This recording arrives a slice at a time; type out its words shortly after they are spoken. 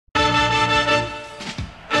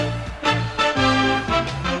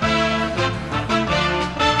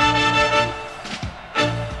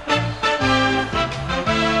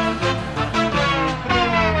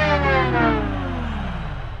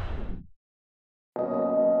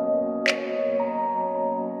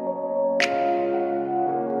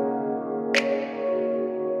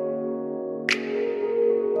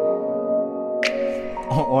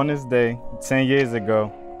on this day, 10 years ago,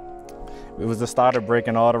 it was the start of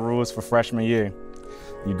breaking all the rules for freshman year.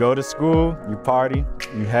 You go to school, you party,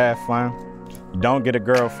 you have fun, you don't get a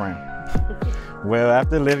girlfriend. Well,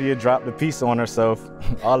 after Olivia dropped the piece on herself,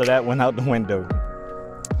 all of that went out the window.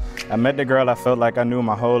 I met the girl I felt like I knew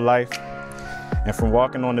my whole life. And from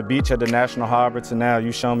walking on the beach at the National Harbor to now,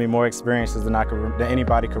 you've shown me more experiences than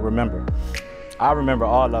anybody could remember. I remember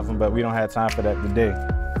all of them, but we don't have time for that today.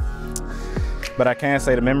 But I can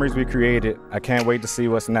say the memories we created, I can't wait to see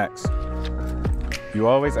what's next. You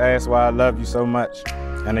always ask why I love you so much.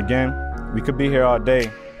 And again, we could be here all day,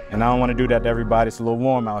 and I don't want to do that to everybody. It's a little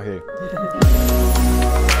warm out here.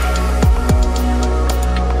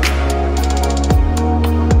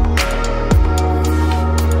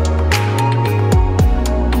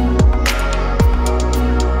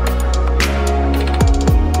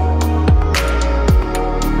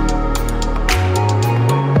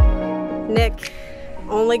 Nick,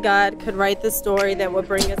 only God could write the story that would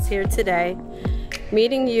bring us here today.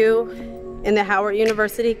 Meeting you in the Howard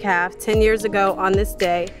University CAF 10 years ago on this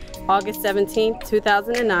day, August 17,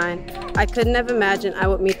 2009, I couldn't have imagined I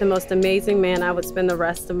would meet the most amazing man I would spend the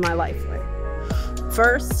rest of my life with.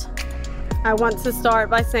 First, I want to start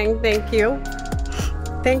by saying thank you.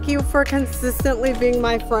 Thank you for consistently being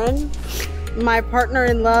my friend, my partner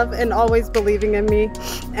in love, and always believing in me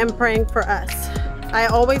and praying for us. I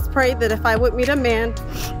always prayed that if I would meet a man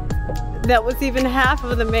that was even half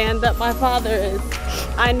of the man that my father is,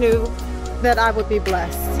 I knew that I would be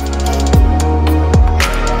blessed.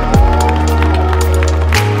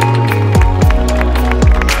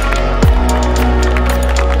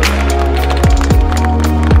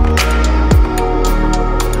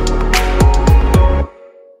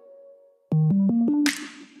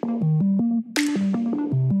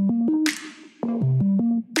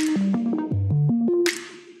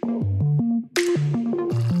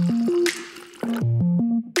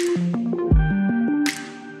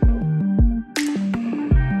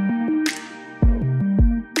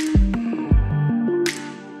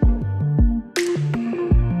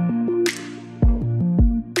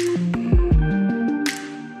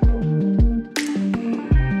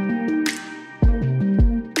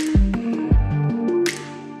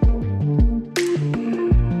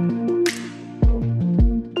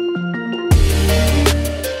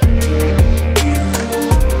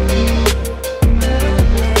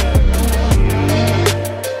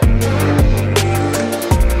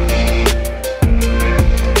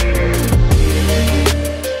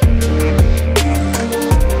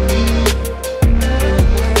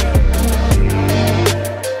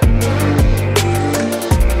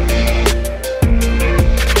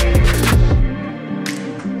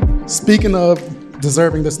 Speaking of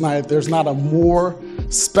deserving this night, there's not a more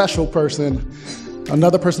special person,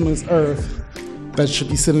 another person on this earth, that should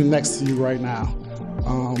be sitting next to you right now.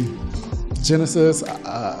 Genesis,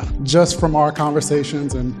 just from our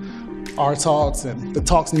conversations and our talks and the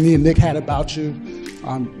talks me and Nick had about you,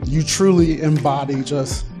 you truly embody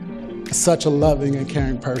just such a loving and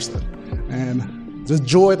caring person. And the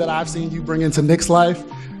joy that I've seen you bring into Nick's life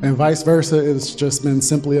and vice versa, it's just been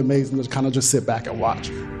simply amazing to kind of just sit back and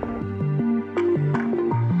watch.